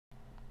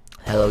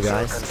Hello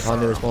guys,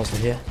 Can't Responsible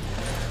here.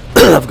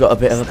 I've got a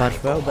bit of a bad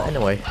throat, but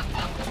anyway,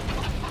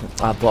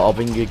 I thought I'll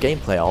bring you a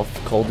gameplay of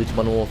Call of Duty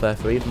Modern Warfare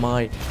 3,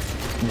 my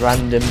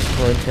random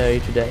commentary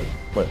today.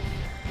 Well,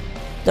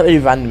 not really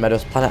random, I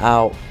just plan it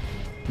out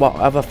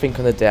whatever I think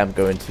on the day I'm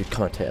going to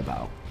commentate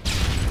about.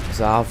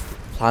 So I've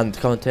planned to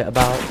commentate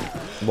about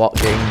what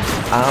games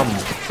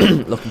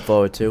I'm looking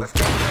forward to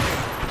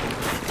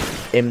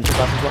in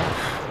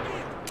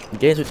 2012.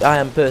 Games which I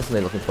am personally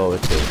looking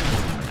forward to.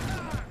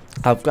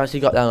 I've actually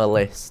got down a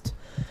list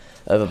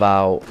of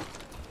about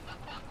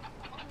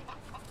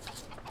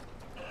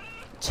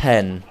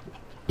 10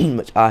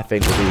 which I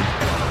think will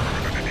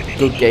be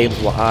good games,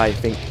 what I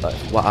think,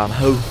 what I'm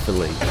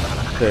hopefully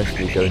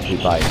personally going to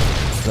be buying.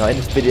 Now in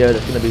this video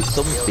there's going to be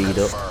some speed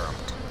up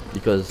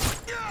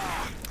because,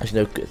 as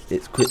you know,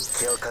 it's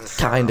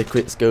kind of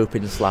quick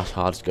scoping slash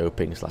hard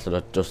scoping slash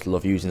I just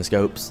love using the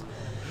scopes.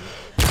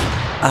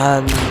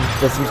 And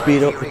there's some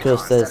speed up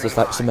because there's just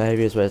like some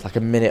areas where it's like a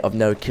minute of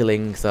no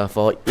killing, so I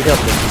thought you don't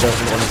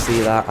want to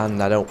see that, and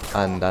well,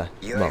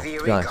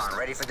 to be honest,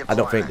 I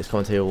don't think this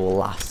commentary will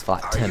last for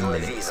like 10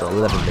 minutes or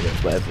 11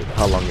 minutes, whatever,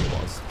 how long it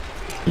was.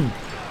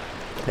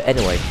 But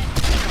anyway,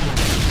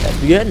 let's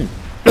begin.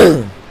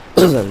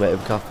 There's a bit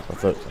of a cough, my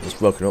throat's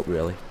just woken up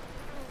really.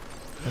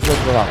 I was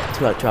woken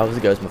about 2 hours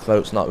ago, so my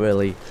throat's not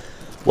really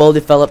well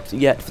developed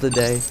yet for the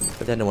day,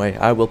 but anyway,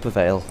 I will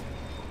prevail.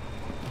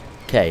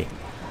 Okay.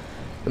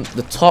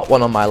 The top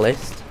one on my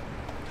list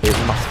is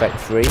Mass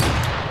Effect 3.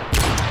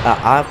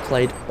 I've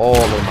played all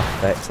of Mass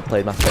Effects. I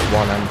played Mass Effect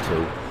 1 and 2,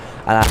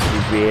 and I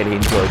actually really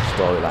enjoyed the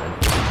storyline.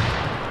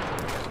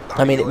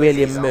 I mean, it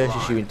really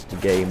immerses you into the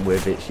game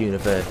with its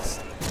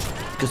universe.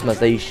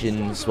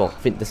 Customizations, well, I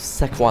think the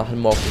second one had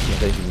more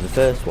customization than the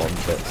first one,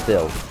 but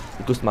still,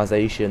 the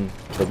customization,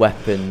 the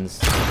weapons,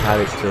 the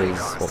characters,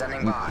 well,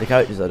 the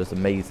characters are just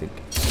amazing.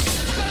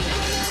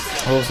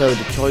 Also,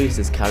 the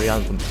choices carry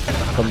on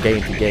from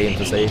game to game.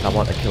 So say if I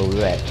want to kill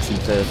Rex in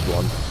the first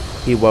one,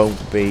 he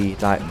won't be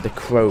like the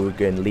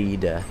Krogan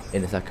leader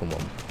in the second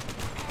one.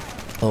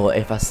 Or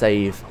if I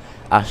save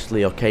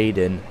Ashley or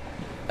Kaidan,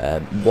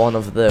 one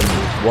of them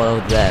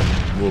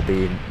will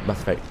be in Mass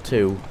Effect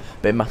 2,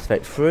 but in Mass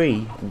Effect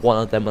 3, one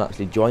of them will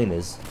actually join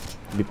us,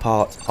 be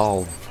part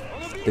of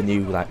the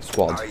new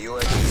squad.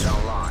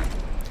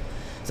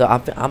 So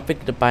I'm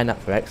thinking of buying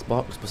that for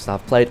Xbox, because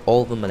I've played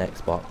all of them on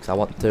Xbox. I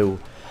want to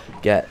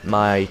get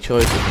my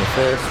choices in the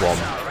first one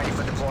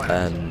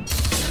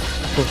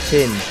put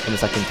in the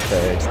second,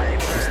 third.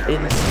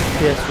 In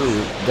PS3,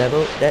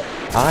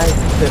 I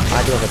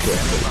do have a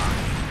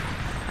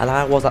PS3, and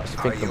I was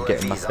actually thinking of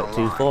getting Mass Effect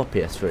 2 for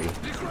PS3,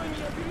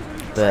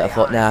 but I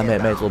thought, nah, I may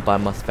as well buy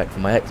Mass Effect for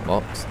my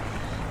Xbox.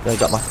 Then I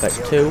got Mass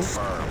Effect 2,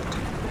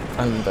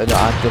 and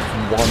I just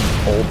want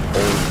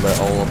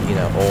all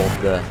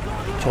the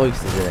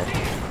choices in it.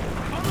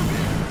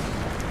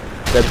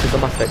 So because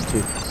of Mass Effect 2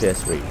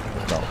 PS3,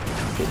 well,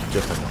 it's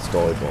just like a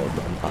storyboard,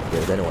 but I'm that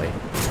good anyway.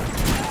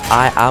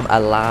 I Am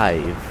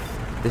Alive.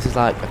 This is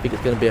like, I think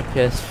it's going to be a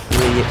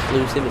PS3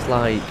 exclusive. It's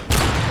like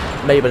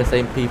made by the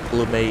same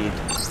people who made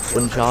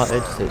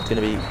Uncharted, so it's going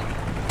to be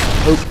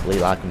hopefully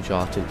like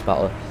Uncharted. It's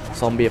about a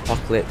zombie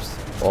apocalypse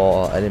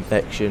or an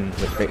infection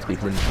which makes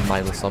people into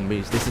mindless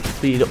zombies. This is the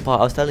speed up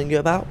part I was telling you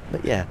about.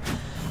 But yeah,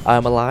 I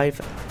Am Alive.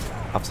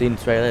 I've seen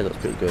the trailer, it looks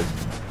pretty good.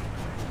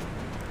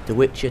 The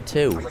Witcher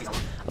 2.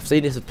 I've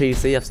seen this on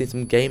PC, I've seen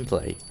some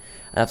gameplay,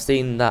 and I've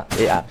seen that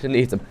it actually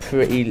needs a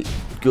pretty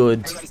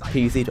good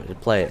PC to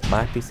play it.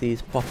 My PC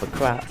is proper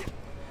crap,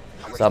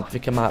 so I'm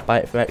thinking I might buy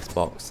it for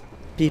Xbox.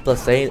 People are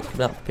saying it's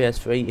coming out for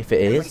PS3. If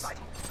it is,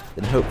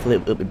 then hopefully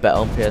it'll be better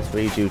on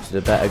PS3 due to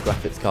the better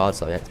graphics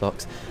cards on the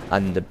Xbox,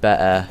 and the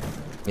better,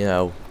 you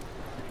know,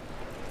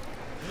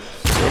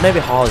 it may be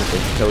harder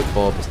than Code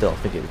 4, but still I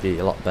think it would be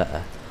a lot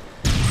better.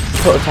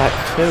 Prototype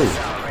 2.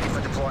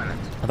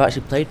 I've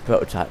actually played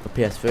Prototype for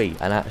PS3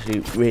 and I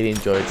actually really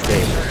enjoyed the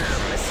game.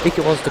 I think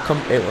it was a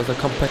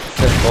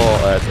competitor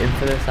for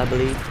Infamous, I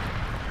believe.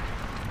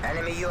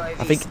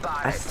 I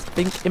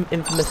think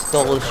Infamous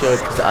stole the show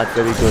because it had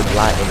very good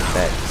lighting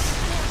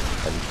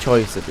effects and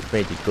choices which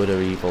made it good or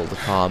evil, the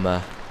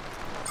karma.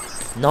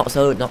 Not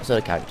so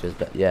the characters,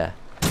 but yeah.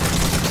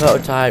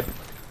 Prototype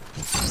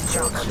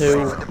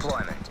 2.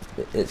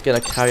 It's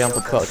gonna carry on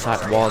for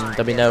Prototype 1.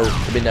 There'll be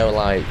no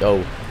like,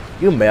 oh,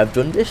 you may have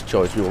done this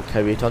choice, we will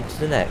carry it on to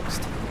the next.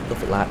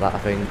 Nothing like that, I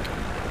think.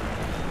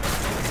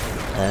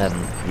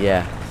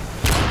 Yeah.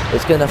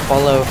 It's going to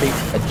follow, I think,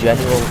 a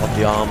general of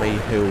the army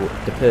who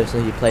the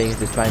person you're playing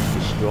is trying to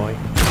destroy.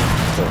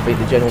 So I think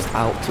the general's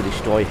out to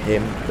destroy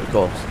him, but of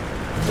course,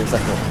 in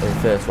the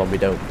first one we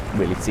don't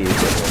really see the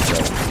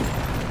general,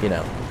 so, you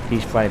know,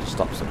 he's trying to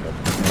stop someone.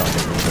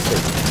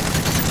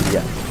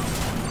 Yeah.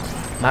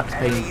 Max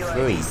Payne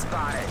 3.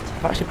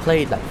 I've actually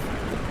played like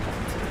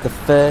the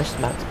first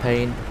Max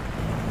Payne.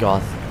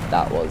 God,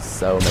 that was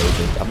so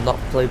amazing. I've not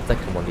played the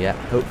second one yet.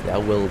 Hopefully I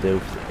will do.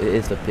 It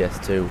is the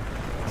PS2,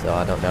 so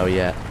I don't know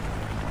yet.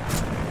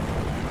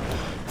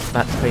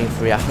 Max Payne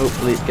 3,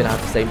 hopefully it's going to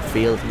have the same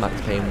feel as Max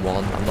Payne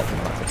 1. I'm not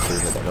thinking Max Payne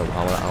 2, I don't know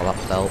how that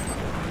felt.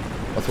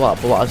 But what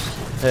I was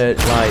heard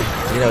like,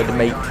 you know, the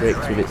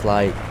Matrix with its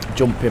like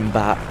jumping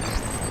back,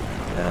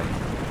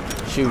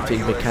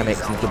 shooting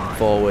mechanics and jumping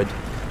forward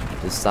to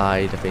the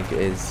side, I think it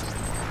is.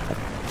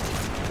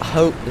 I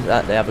hope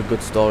that they have a good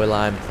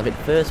storyline. I think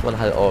the first one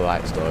had an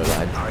alright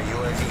storyline.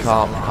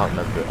 Can't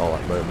remember it all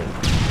at the moment.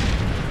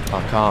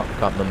 I can't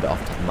remember it off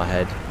the top of my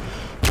head.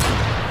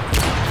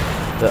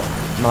 But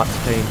Max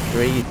Payne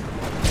 3,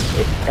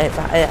 it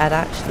had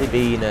actually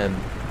been,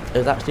 it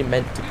was actually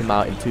meant to come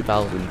out in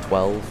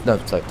 2012. No,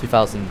 sorry,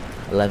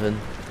 2011.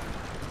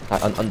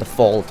 On the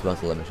fall of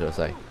 2011, should I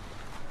say?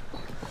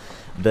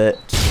 But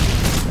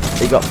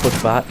it got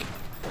pushed back.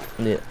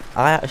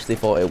 I actually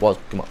thought it was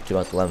come up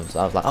 2011, so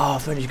I was like, oh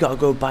friend, you gotta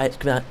go buy it, it's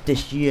coming out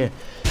this year,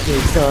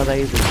 it's so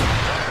amazing.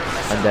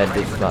 And then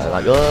this guy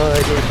like, oh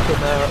it didn't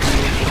come out,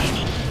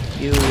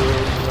 you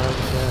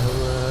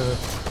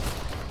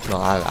no,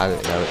 I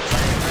don't know.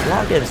 A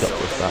lot of games got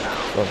pushed back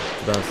from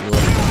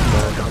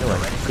 2011, anyway,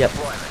 yep.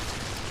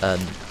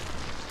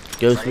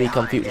 Ghost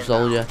Recon Future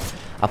Soldier,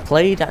 I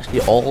played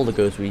actually all the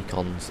Ghost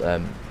Recon's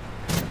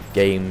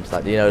games,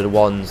 like, you know, the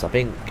ones, I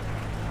think,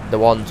 the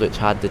ones which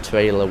had the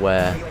trailer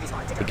where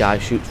the guy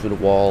shoots through the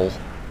wall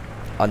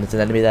and there's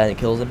an enemy there and it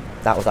kills him.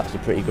 That was actually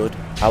pretty good.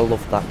 I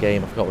loved that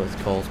game. I forgot what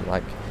it's called.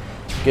 Like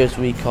Ghost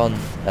Recon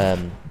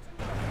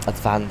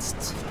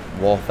Advanced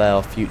Warfare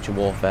or Future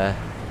Warfare.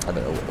 I don't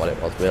know what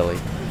it was really.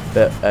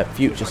 But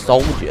Future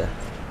Soldier,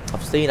 I've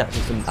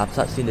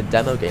actually seen the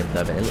demo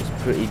gameplay of it. It looks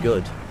pretty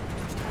good.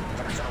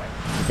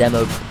 The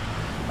demo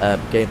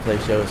gameplay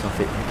shows off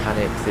its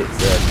mechanics, its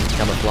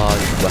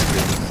camouflage,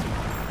 weapons.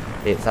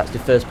 It's actually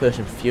first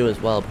person view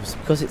as well,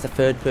 because it's a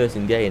third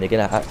person game. You're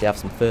gonna actually have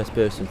some first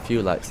person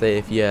view, like say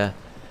if you're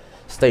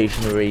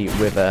stationary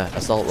with an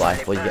assault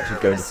rifle, you actually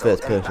go into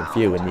first person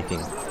view and you can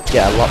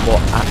get a lot more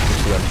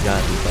accuracy on the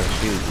guys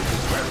who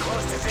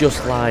shoot.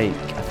 Just like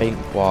I think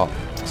what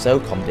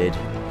SOCOM did.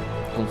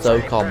 On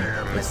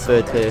SOCOM it's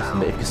third person,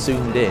 but if you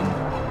zoomed in,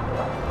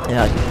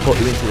 yeah, it can put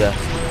you into the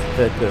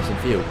third person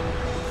view.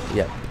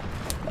 Yep.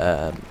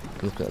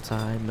 Look at the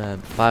time.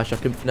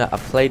 Bioshock Infinite,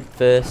 I've played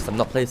first, I've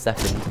not played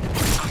second.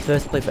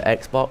 First played for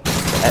Xbox. The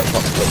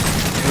Xbox looks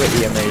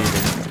pretty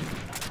amazing.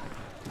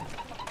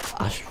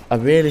 I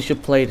really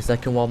should play the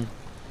second one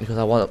because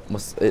I want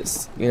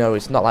it's, you know,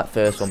 it's not like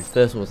first one. The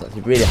first one was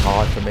actually really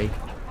hard for me.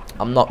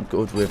 I'm not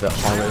good with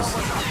horrors.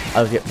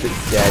 I get pretty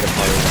scared of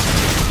horrors.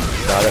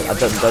 So I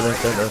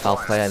don't know if I'll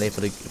play any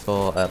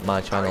for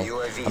my channel.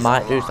 I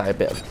might do like a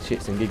bit of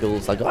shits and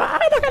giggles, like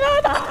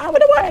I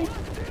went away.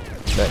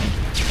 But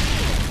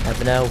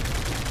never know.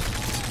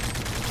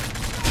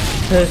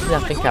 Personally, I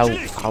think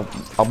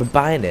I'll be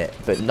buying it,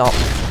 but not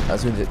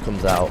as soon as it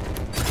comes out.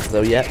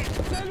 So yeah,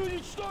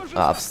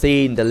 I've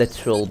seen the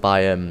literal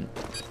by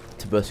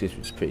Tiberius, which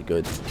is pretty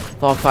good.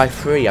 Far Cry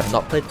 3, I've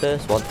not played the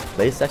first one,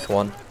 played the second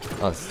one.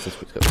 Oh, it's just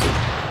quick.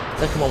 The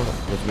second one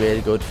was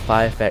really good.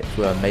 Fire effects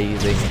were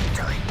amazing,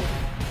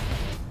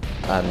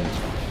 and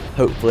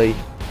hopefully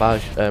Far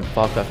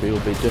Cry 3 will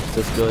be just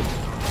as good.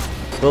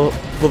 But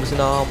Brothers in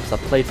Arms, I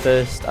played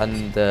first,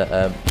 and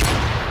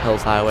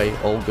Hell's Highway,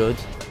 all good.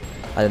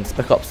 And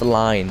Spec Ops The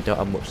Line, don't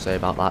have much to say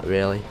about that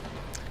really.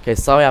 Okay,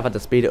 sorry I've had to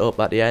speed it up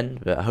at the end,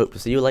 but I hope to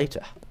see you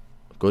later.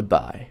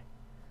 Goodbye.